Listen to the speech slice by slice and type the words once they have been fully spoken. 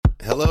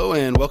Hello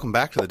and welcome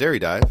back to the Dairy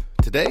Dive.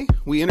 Today,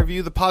 we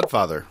interview the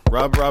Podfather,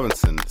 Rob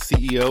Robinson,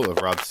 CEO of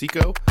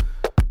Robseco.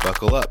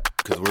 Buckle up,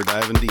 because we're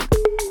diving deep.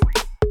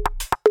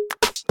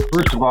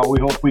 First of all, we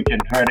hope we can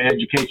try to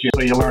educate you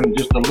so you learn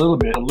just a little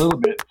bit.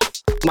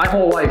 My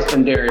whole life's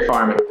been dairy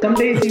farming. Some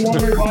days you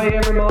wonder why you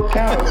ever milk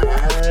cows.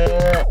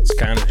 It's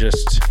kind of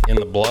just in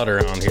the blood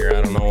around here.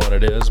 I don't know what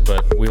it is,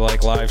 but we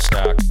like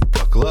livestock.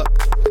 Buckle up,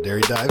 the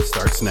Dairy Dive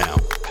starts now.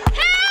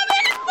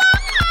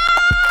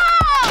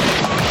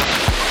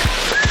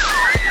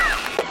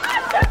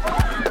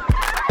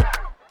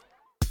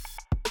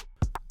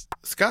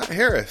 Scott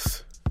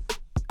Harris.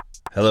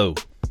 Hello.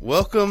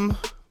 Welcome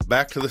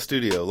back to the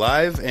studio,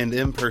 live and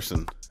in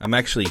person. I'm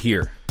actually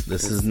here.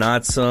 This is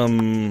not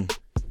some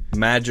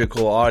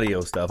magical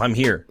audio stuff. I'm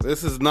here.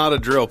 This is not a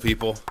drill,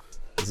 people.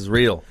 This is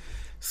real.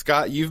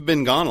 Scott, you've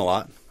been gone a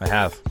lot. I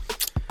have.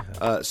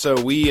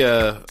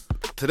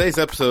 Today's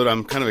episode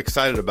I'm kind of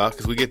excited about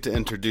because we get to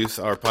introduce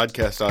our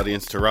podcast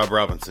audience to Rob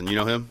Robinson. You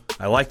know him?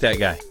 I like that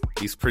guy.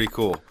 He's pretty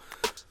cool.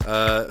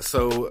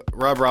 So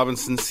Rob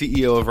Robinson,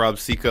 CEO of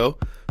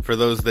Robseco. For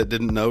those that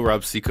didn't know,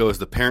 Robseco is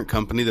the parent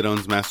company that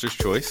owns Master's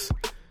Choice.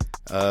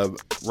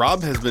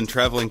 Rob has been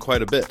traveling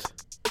quite a bit.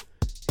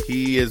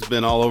 He has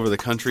been all over the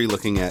country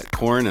looking at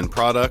corn and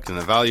product and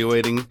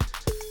evaluating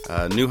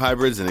new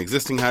hybrids and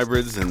existing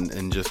hybrids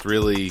and just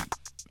really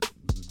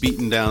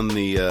beating down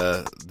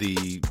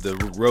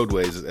the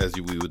roadways, as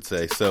we would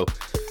say. So,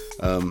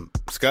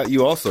 Scott,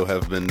 you also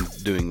have been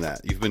doing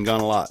that. You've been gone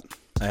a lot.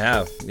 I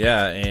have,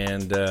 yeah,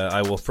 and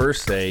I will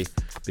first say,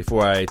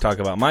 before I talk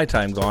about my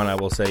time gone, I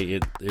will say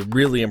it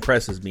really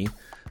impresses me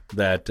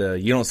that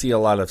you don't see a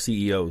lot of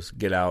CEOs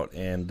get out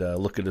and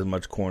look at as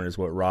much corn as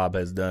what Rob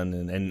has done,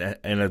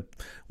 and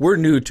we're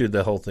new to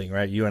the whole thing,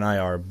 right? You and I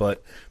are,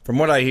 but from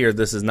what I hear,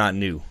 this is not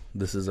new.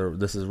 This is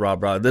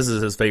Rob. This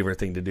is his favorite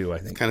thing to do, I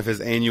think. Kind of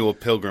his annual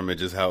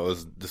pilgrimage is how it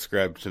was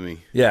described to me.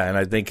 Yeah, and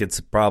I think it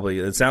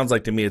sounds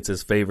like to me it's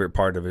his favorite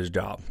part of his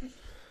job.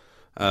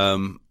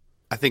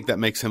 I think that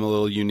makes him a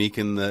little unique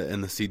in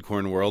the seed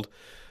corn world.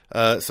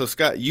 So,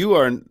 Scott, you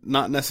are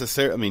not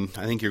necessarily, I mean,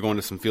 I think you're going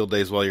to some field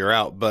days while you're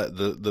out, but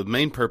the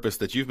main purpose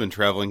that you've been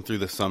traveling through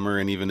the summer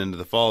and even into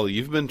the fall,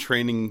 you've been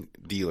training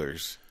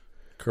dealers.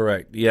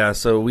 Correct. Yeah,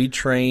 so we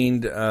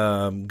trained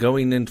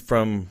going in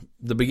from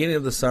the beginning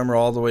of the summer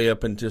all the way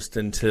up and just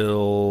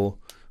until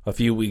a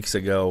few weeks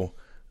ago.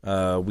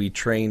 We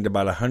trained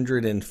about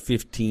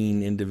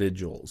 115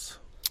 individuals.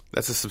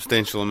 That's a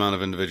substantial amount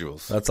of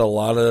individuals. That's a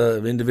lot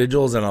of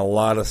individuals and a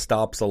lot of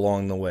stops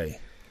along the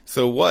way.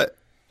 So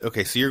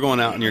so you're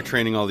going out and you're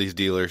training all these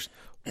dealers.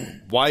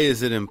 Why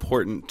is it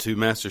important to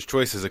Master's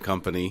Choice as a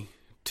company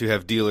to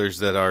have dealers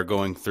that are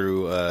going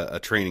through a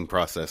training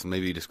process? And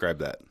maybe describe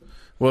that.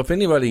 Well, if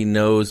anybody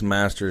knows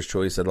Master's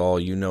Choice at all,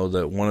 you know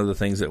that one of the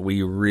things that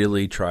we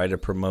really try to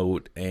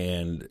promote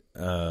and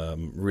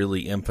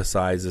really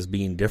emphasize is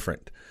being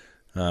different.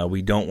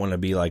 We don't want to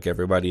be like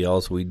everybody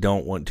else. We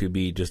don't want to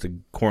be just a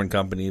corn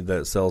company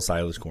that sells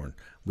silage corn.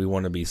 We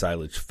want to be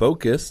silage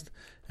focused,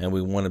 and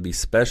we want to be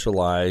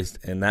specialized,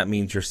 and that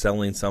means you're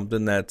selling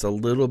something that's a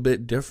little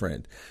bit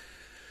different.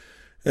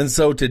 And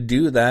so to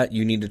do that,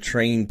 you need to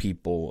train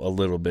people a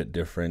little bit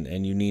different,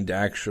 and you need to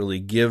actually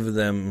give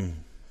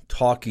them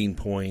talking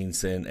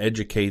points and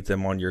educate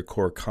them on your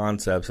core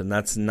concepts, and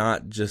that's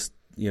not just,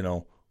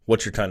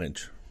 what's your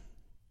tonnage.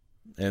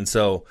 And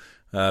so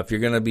if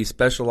you're going to be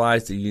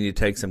specialized, you need to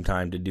take some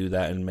time to do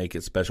that and make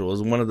it special. It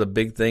was one of the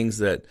big things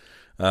that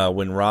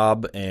when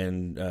Rob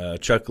and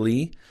Chuck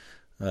Lee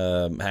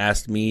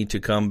asked me to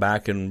come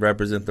back and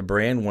represent the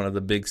brand, one of the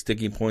big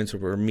sticking points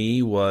for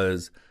me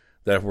was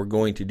that if we're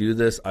going to do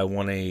this, I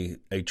want a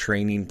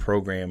training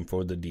program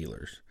for the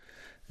dealers.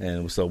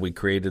 And so we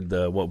created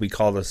what we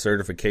call the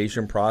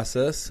certification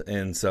process.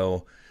 And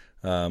so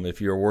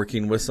if you're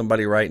working with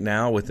somebody right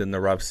now within the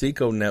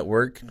Robseco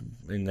network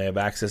and they have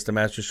access to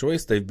Master's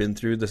Choice, they've been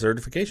through the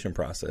certification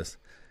process.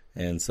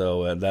 And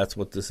so that's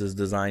what this is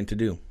designed to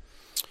do.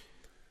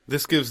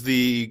 This gives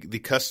the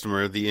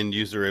customer, the end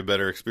user, a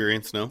better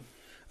experience, no?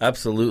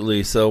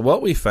 Absolutely. So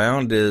what we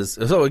found is,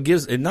 it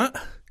gives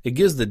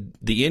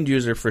the end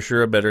user for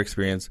sure a better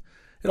experience.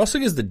 It also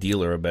gives the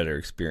dealer a better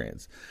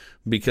experience,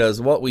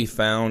 because what we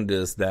found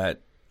is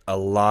that a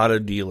lot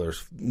of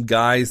dealers,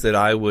 guys that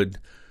I would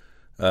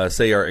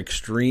say are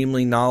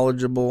extremely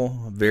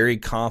knowledgeable, very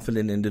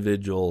confident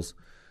individuals,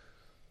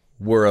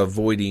 were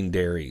avoiding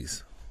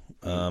dairies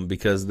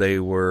because they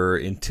were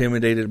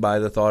intimidated by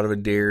the thought of a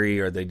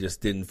dairy, or they just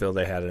didn't feel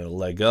they had a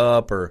leg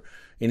up or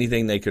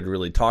anything they could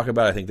really talk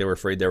about. I think they were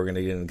afraid they were going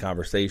to get in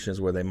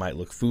conversations where they might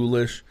look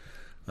foolish.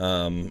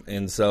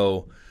 And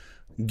so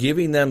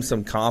giving them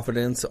some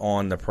confidence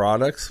on the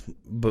products,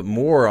 but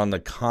more on the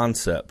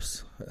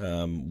concepts,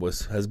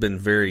 has been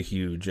very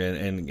huge.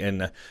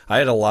 And I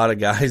had a lot of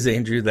guys,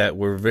 Andrew, that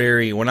were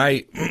when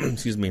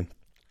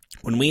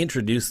we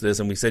introduced this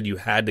and we said you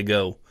had to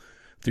go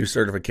through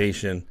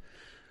certification,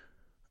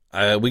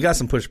 we got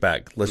some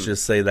pushback. Let's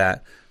just say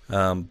that.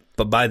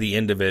 But by the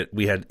end of it,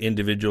 we had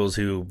individuals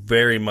who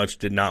very much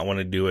did not want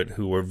to do it,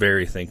 who were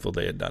very thankful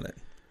they had done it.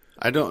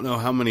 I don't know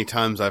how many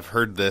times I've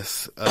heard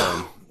this,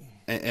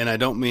 and I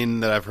don't mean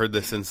that I've heard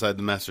this inside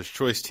the Master's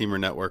Choice team or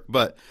network,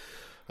 but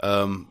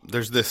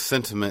there's this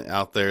sentiment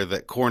out there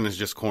that corn is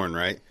just corn,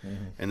 right?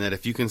 Mm-hmm. And that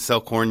if you can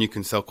sell corn, you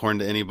can sell corn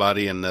to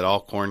anybody, and that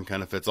all corn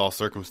kind of fits all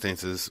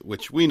circumstances,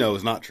 which we know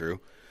is not true.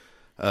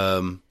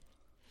 And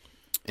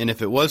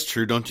if it was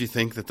true, don't you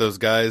think that those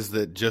guys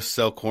that just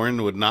sell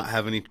corn would not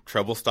have any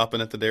trouble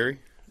stopping at the dairy?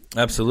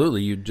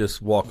 Absolutely. You'd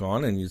just walk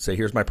on and you'd say,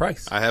 here's my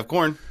price. I have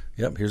corn.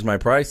 Yep, here's my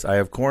price. I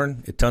have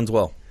corn. It tons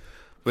well.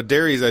 But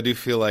dairies, I do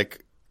feel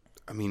like,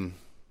 you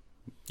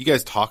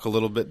guys talk a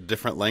little bit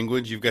different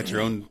language. You've got your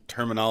own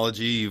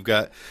terminology. You've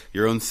got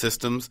your own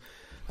systems.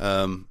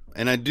 And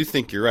I do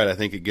think you're right. I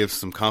think it gives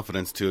some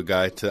confidence to a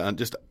guy to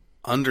just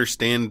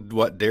understand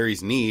what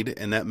dairies need,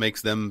 and that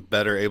makes them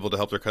better able to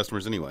help their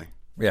customers anyway.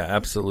 Yeah,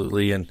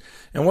 absolutely. And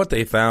what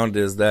they found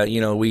is that,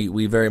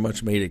 we very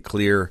much made it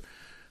clear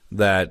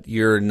that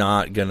you're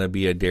not going to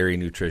be a dairy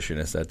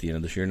nutritionist at the end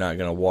of this. You're not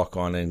going to walk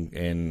on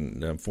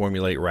and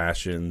formulate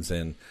rations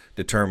and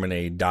determine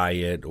a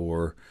diet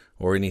or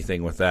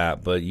anything with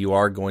that. But you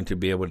are going to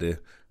be able to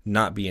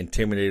not be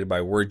intimidated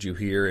by words you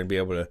hear and be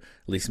able to at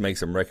least make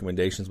some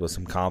recommendations with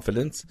some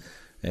confidence.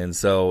 And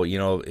so,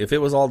 if it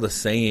was all the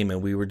same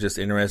and we were just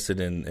interested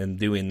in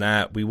doing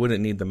that, we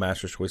wouldn't need the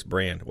Master's Choice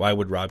brand. Why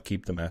would Rob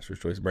keep the Master's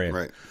Choice brand?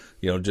 Right.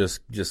 Just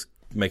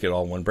make it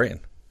all one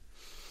brand.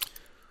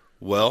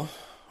 Well,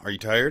 are you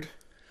tired?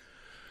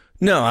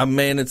 No,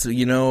 man, it's,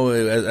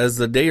 as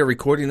the day of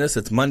recording this,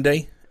 it's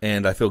Monday,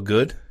 and I feel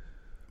good.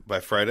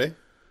 By Friday?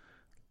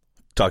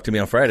 Talk to me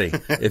on Friday,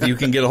 if you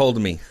can get a hold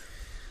of me.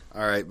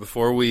 All right,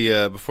 before we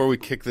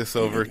kick this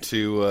over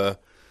to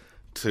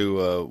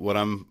what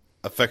I'm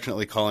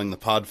affectionately calling the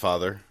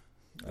Podfather.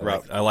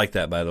 I like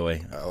that, by the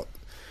way.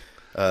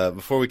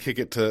 Before we kick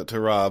it to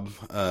Rob,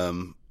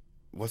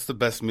 what's the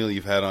best meal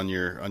you've had on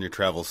your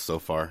travels so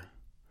far?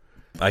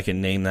 I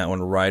can name that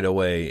one right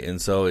away.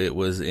 And so it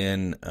was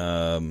in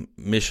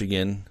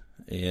Michigan.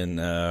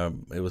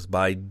 It was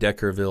by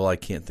Deckerville. I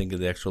can't think of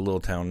the actual little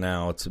town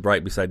now. It's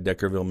right beside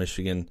Deckerville,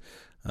 Michigan.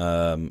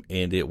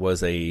 And it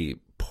was a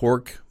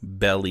pork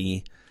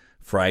belly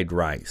fried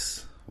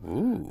rice.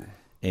 Ooh.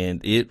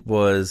 And it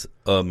was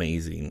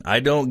amazing.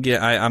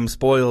 I'm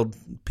spoiled,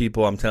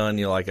 people. I'm telling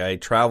you, I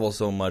travel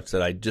so much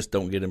that I just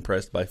don't get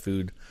impressed by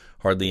food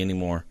hardly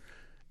anymore.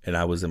 And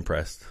I was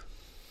impressed.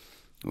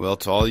 Well,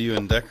 to all you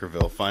in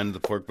Deckerville, find the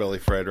pork belly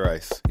fried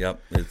rice. Yep,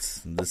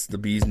 it's the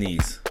bee's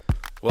knees.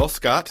 Well,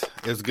 Scott,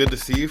 it was good to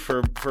see you for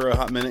a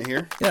hot minute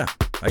here. Yeah,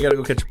 I got to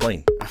go catch a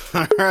plane.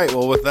 All right,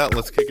 well, with that,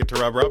 let's kick it to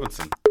Rob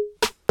Robinson.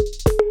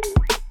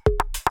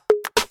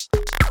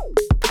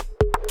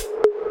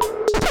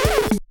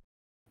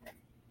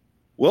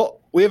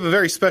 Well, we have a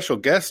very special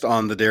guest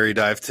on the Dairy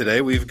Dive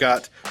today. We've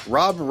got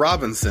Rob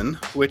Robinson,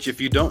 which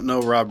if you don't know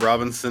Rob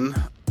Robinson,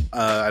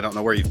 I don't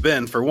know where you've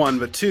been, for one,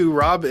 but two,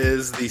 Rob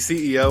is the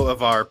CEO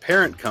of our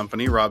parent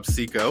company, Rob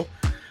Seco.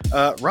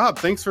 Rob,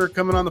 thanks for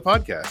coming on the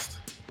podcast.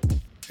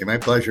 Hey, my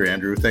pleasure,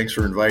 Andrew. Thanks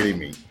for inviting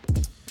me.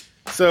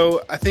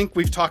 So I think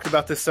we've talked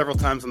about this several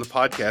times on the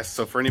podcast.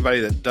 So for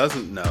anybody that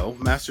doesn't know,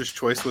 Master's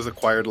Choice was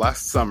acquired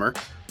last summer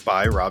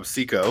by Rob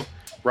Seco.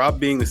 Rob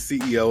being the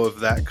CEO of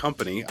that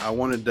company, I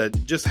wanted to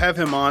just have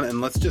him on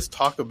and let's just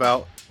talk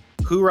about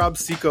who Rob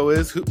Seco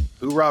is, who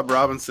Rob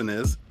Robinson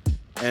is,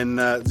 and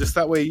just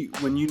that way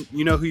when you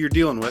know who you're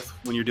dealing with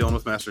when you're dealing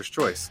with Master's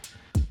Choice.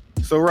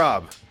 So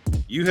Rob,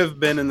 you have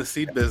been in the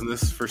seed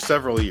business for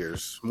several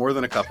years, more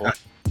than a couple.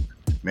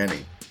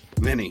 Many.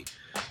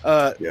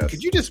 Yes.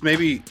 Could you just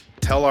maybe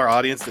tell our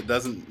audience that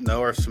doesn't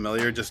know or is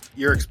familiar just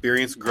your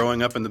experience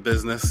growing up in the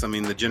business? I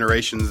mean, the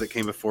generations that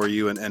came before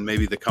you and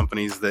maybe the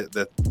companies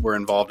that were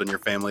involved in your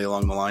family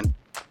along the line.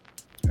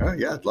 Oh,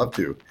 yeah, I'd love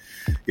to.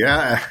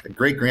 Yeah,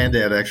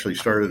 great-granddad actually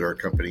started our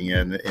company,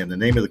 and the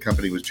name of the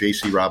company was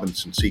J.C.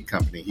 Robinson Seed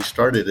Company. He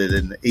started it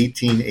in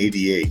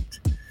 1888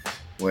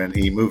 when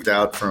he moved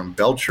out from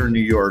Belcher, New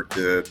York.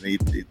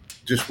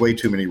 Just way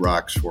too many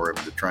rocks for him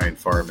to try and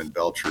farm in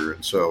Belcher.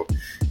 And so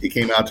he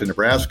came out to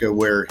Nebraska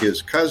where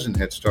his cousin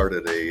had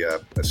started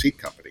a seed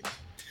company.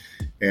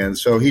 And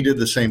so he did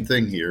the same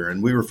thing here.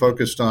 And we were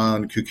focused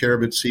on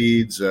cucurbit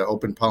seeds,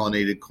 open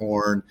pollinated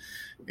corn,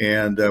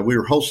 and we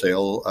were a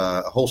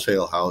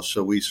wholesale house.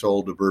 So we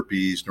sold to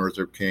Burpees,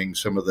 Northrop King,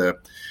 some of the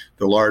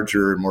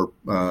larger and more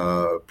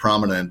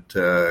prominent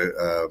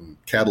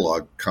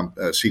catalog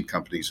seed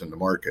companies in the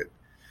market.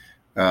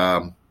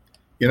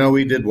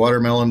 We did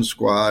watermelon,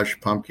 squash,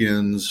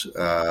 pumpkins,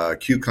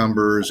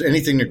 cucumbers,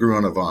 anything that grew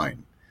on a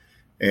vine.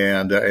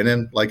 And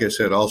then, like I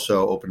said,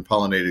 also open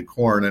pollinated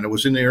corn. And it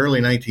was in the early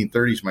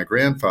 1930s, my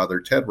grandfather,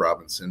 Ted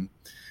Robinson,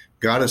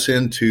 got us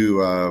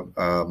into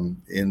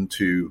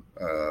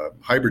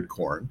hybrid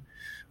corn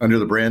under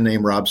the brand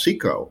name Rob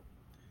Seco.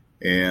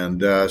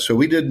 And so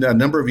we did a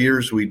number of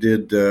years. We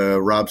did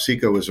Rob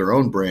Seco as our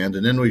own brand.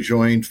 And then we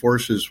joined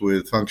forces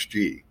with Funks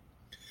G,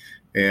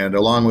 and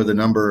along with a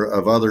number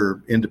of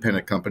other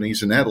independent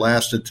companies. And that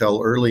lasted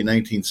till early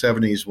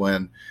 1970s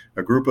when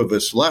a group of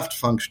us left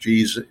Funks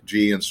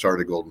G and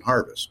started Golden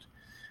Harvest.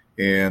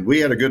 And we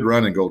had a good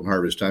run in Golden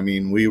Harvest. I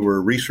mean, we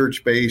were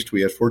research-based.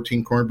 We had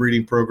 14 corn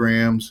breeding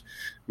programs.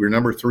 We were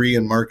number 3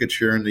 in market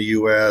share in the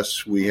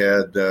U.S. We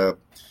had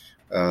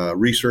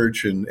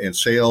research and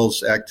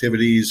sales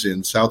activities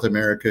in South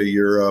America,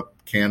 Europe,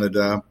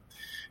 Canada.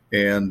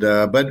 And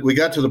but we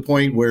got to the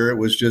point where it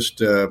was just,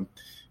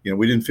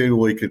 we didn't feel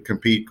we could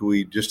compete.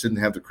 We just didn't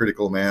have the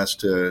critical mass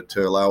to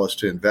allow us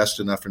to invest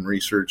enough in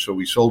research. So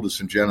we sold to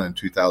Syngenta in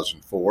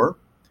 2004.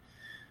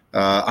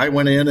 I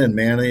went in and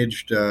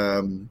managed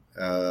the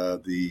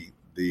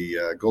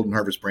Golden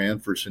Harvest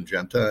brand for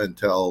Syngenta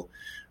until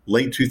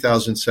late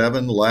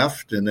 2007,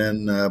 left, and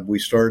then we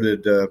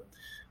started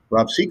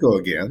RobSeco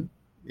again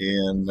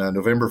in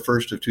November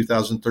 1st of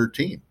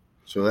 2013.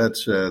 So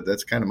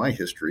that's kind of my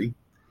history.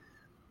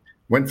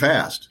 Went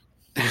fast.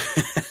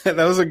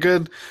 That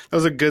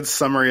was a good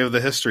summary of the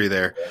history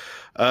there.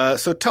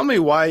 So tell me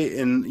why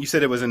you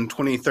said it was in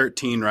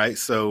 2013, right?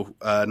 So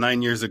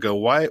 9 years ago,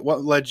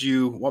 what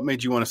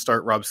made you want to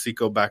start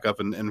RobSeco back up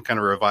and kind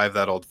of revive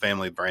that old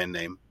family brand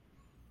name?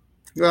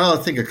 Well,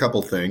 I think a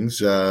couple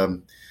things.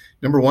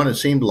 Number one, it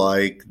seemed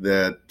like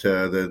that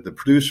the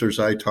producers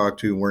I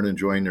talked to weren't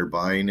enjoying their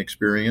buying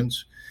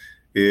experience.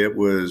 It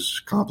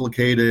was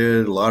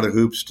complicated, a lot of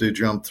hoops to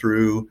jump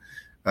through.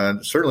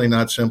 Certainly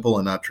not simple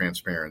and not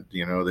transparent.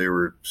 They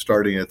were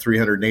starting at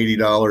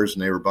 $380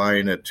 and they were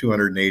buying at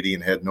 $280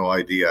 and had no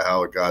idea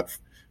how it got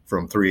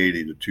from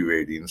 $380 to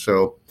 $280. And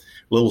so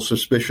a little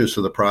suspicious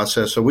of the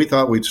process. So we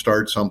thought we'd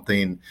start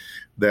something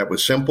that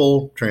was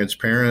simple,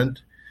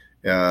 transparent,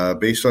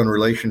 based on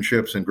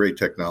relationships and great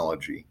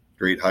technology,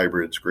 great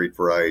hybrids, great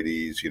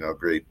varieties,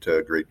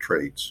 great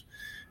traits.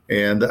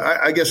 And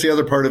I guess the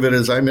other part of it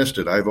is I missed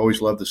it. I've always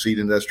loved the seed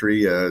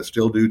industry,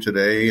 still do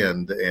today,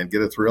 and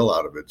get a thrill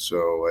out of it.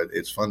 So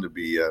it's fun to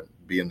be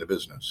in the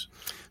business.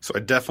 So I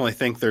definitely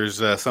think there's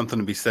something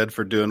to be said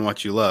for doing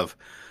what you love.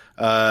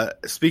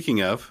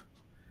 Speaking of,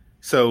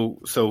 so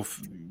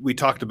we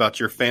talked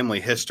about your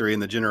family history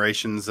and the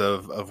generations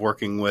of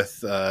working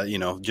with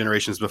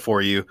generations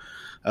before you.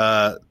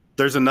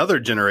 There's another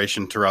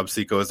generation to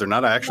RobSeco, is there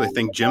not? I actually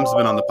think Jim's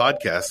been on the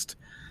podcast.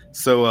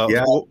 So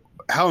yeah.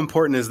 How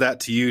important is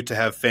that to you to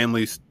have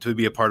families to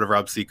be a part of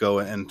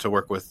RobSeco and to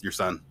work with your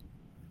son?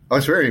 Oh,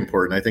 it's very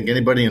important. I think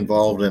anybody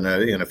involved in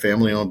a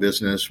family-owned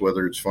business,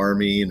 whether it's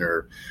farming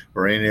or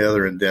any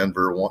other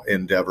endeavor,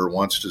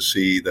 wants to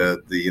see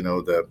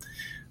the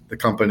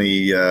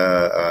company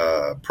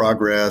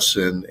progress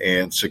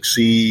and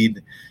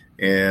succeed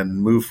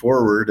and move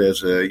forward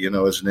as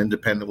an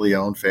independently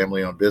owned,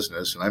 family-owned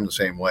business. And I'm the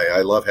same way.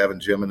 I love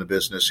having Jim in the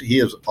business. He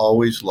has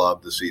always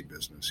loved the seed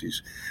business.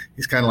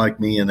 He's kind of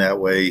like me in that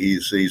way.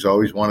 He's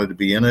always wanted to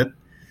be in it.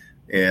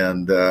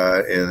 And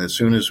as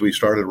soon as we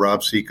started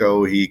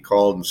RobSeco, he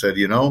called and said,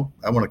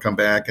 I want to come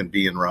back and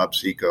be in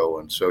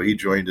RobSeco. And so he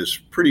joined us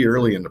pretty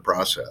early in the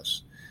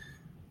process.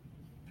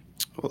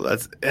 Well,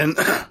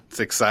 it's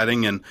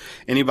exciting, and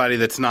anybody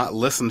that's not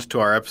listened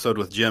to our episode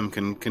with Jim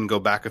can go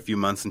back a few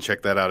months and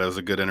check that out. It was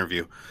a good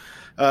interview.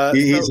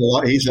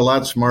 He's a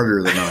lot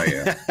smarter than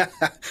I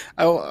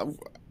am.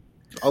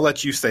 I'll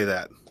let you say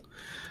that.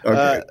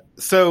 Okay.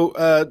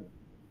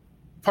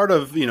 Part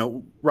of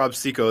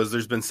RobSeco is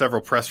there's been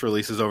several press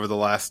releases over the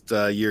last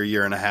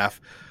year and a half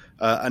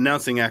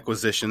announcing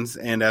acquisitions,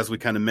 and as we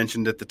kind of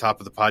mentioned at the top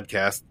of the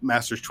podcast,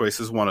 Master's Choice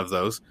is one of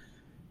those.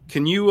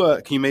 Can you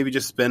maybe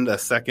just spend a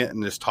second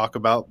and just talk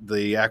about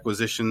the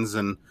acquisitions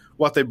and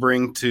what they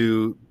bring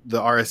to the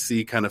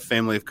RSC kind of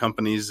family of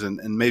companies and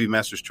maybe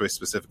Master's Choice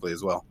specifically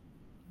as well?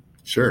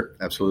 Sure,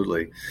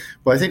 absolutely.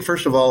 Well, I think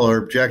first of all, our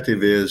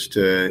objective is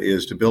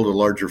to build a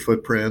larger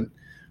footprint,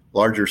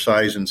 larger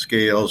size and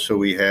scale, so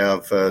we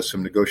have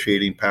some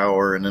negotiating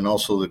power, and then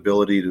also the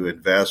ability to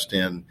invest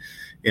in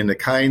the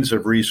kinds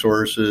of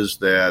resources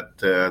that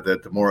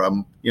the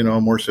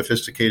more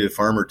sophisticated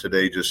farmer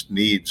today just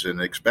needs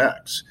and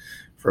expects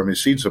from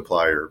his seed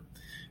supplier.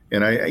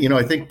 And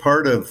I think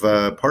part of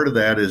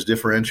that is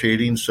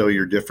differentiating, so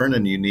you're different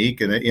and unique,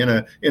 and in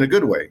a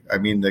good way. I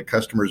mean, the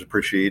customers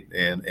appreciate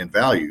and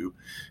value.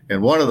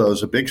 And one of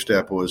those, a big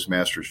step, was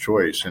Master's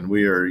Choice, and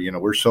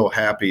we're so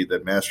happy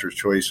that Master's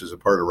Choice is a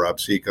part of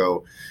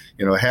RobSeco.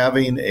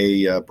 Having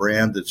a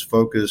brand that's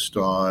focused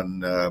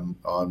on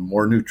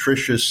more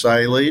nutritious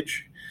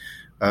silage,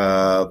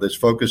 that's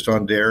focused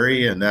on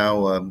dairy, and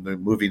now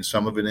moving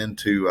some of it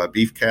into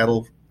beef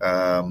cattle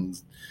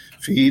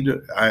feed.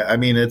 I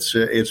mean, it's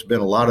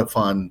been a lot of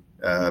fun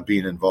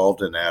being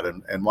involved in that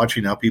and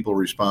watching how people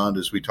respond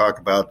as we talk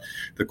about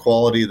the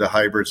quality of the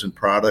hybrids and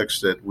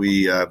products that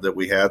we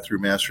have through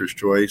Master's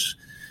Choice,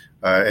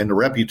 and the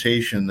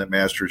reputation that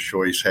Master's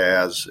Choice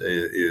has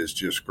is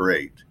just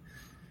great.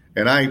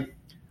 And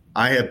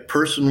I have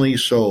personally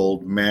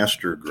sold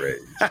master grade.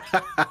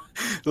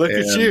 Look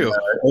at you!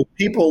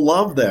 People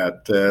love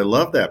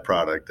that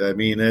product. I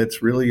mean,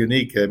 it's really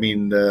unique. I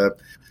mean,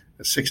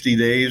 60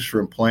 days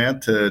from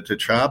plant to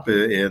chop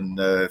in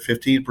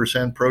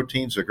 15%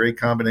 protein is a great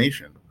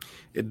combination.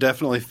 It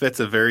definitely fits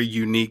a very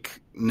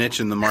unique niche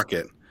in the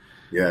market.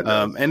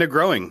 Yeah, and a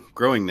growing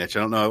niche.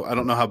 I don't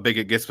know how big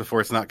it gets before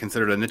it's not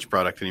considered a niche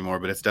product anymore,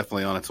 but it's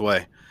definitely on its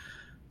way.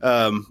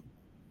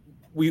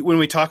 When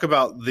we talk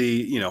about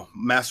the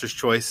Master's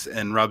Choice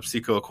and Rob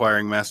Seco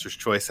acquiring Master's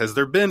Choice, has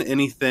there been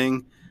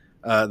anything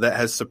that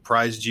has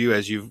surprised you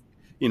as you've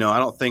I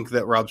don't think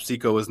that Rob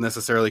Seco was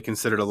necessarily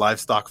considered a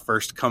livestock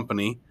first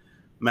company.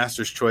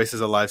 Master's Choice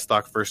is a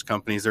livestock first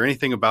company. Is there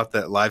anything about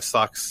that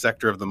livestock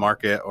sector of the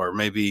market, or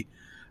maybe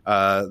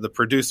the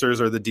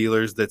producers or the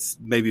dealers, that's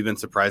maybe been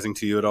surprising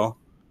to you at all?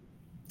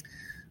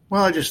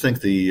 Well, I just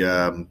think the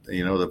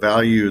the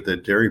value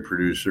that dairy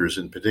producers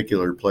in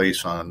particular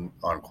place on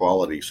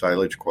quality,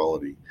 silage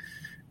quality,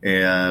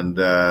 and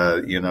how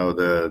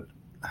do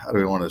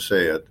I want to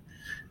say it?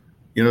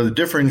 The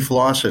differing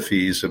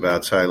philosophies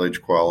about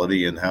silage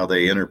quality and how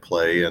they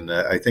interplay, and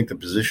I think the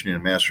positioning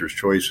in Master's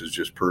Choice is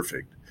just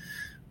perfect.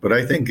 But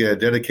I think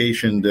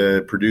dedication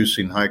to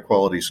producing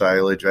high-quality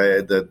silage,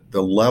 the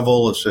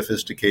level of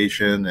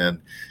sophistication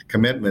and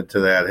commitment to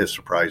that has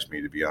surprised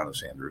me, to be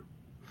honest, Andrew.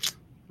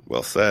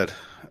 Well said.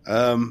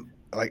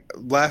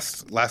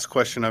 Last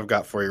question I've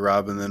got for you,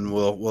 Rob, and then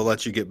we'll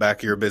let you get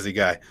back. You're a busy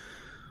guy.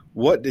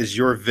 What is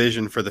your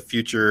vision for the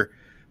future?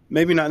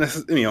 Maybe not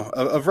necessarily,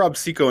 of Rob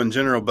Seco in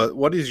general, but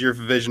what is your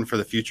vision for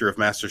the future of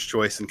Master's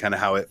Choice and kind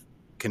of how it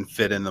can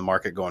fit in the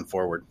market going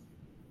forward?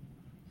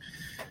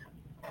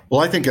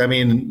 Well, I think,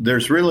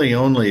 there's really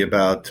only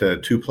about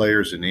two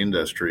players in the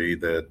industry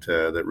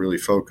that really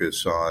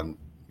focus on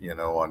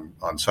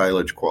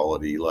silage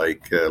quality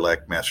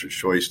like Master's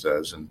Choice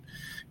does, and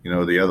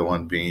the other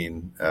one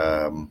being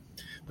the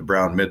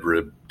Brown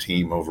Midrib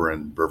team over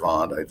in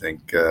Brevant, I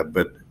think.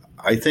 But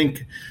I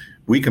think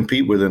we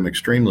compete with them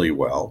extremely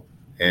well,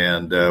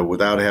 and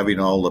without having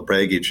all the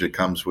baggage that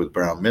comes with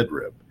Brown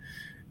Midrib.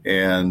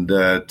 And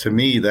to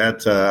me,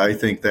 I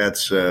think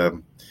that's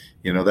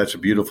that's a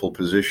beautiful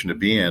position to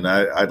be in.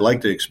 I'd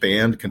like to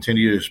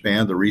continue to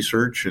expand the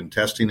research and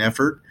testing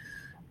effort,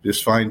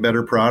 just find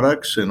better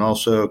products, and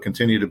also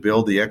continue to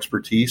build the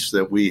expertise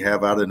that we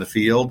have out in the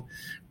field,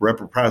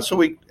 so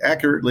we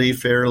accurately,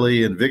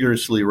 fairly, and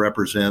vigorously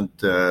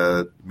represent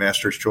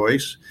Master's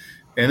Choice,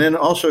 and then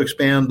also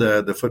expand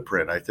the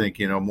footprint. I think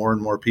more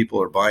and more people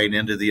are buying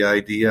into the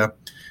idea.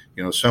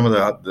 Some of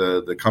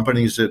the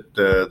companies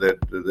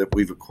that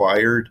we've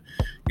acquired,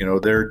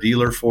 their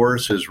dealer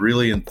force is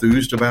really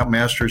enthused about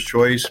Master's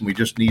Choice, and we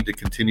just need to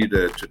continue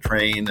to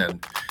train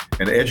and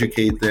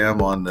educate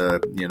them on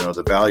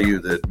the value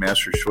that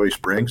Master's Choice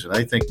brings. And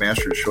I think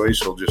Master's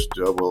Choice will just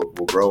will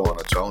grow on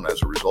its own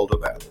as a result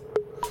of that.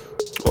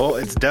 Well,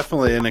 it's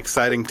definitely an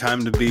exciting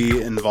time to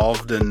be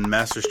involved in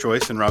Master's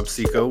Choice and Rob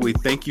Seco. We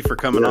thank you for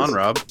coming on,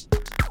 Rob.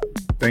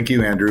 Thank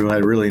you, Andrew. I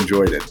really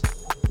enjoyed it.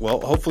 Well,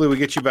 hopefully we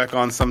get you back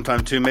on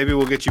sometime too. Maybe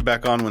we'll get you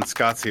back on when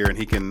Scott's here and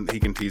he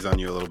can tease on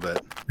you a little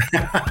bit.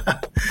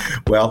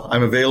 Well,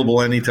 I'm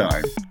available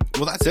anytime.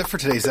 Well, that's it for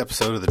today's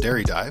episode of the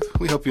Dairy Dive.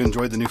 We hope you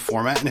enjoyed the new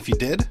format, and if you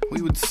did,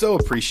 we would so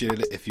appreciate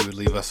it if you would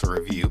leave us a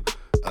review.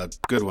 A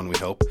good one, we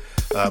hope.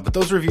 But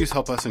those reviews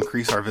help us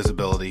increase our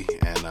visibility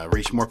and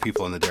reach more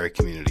people in the dairy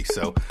community.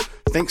 So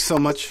thanks so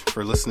much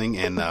for listening,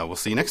 and we'll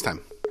see you next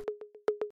time.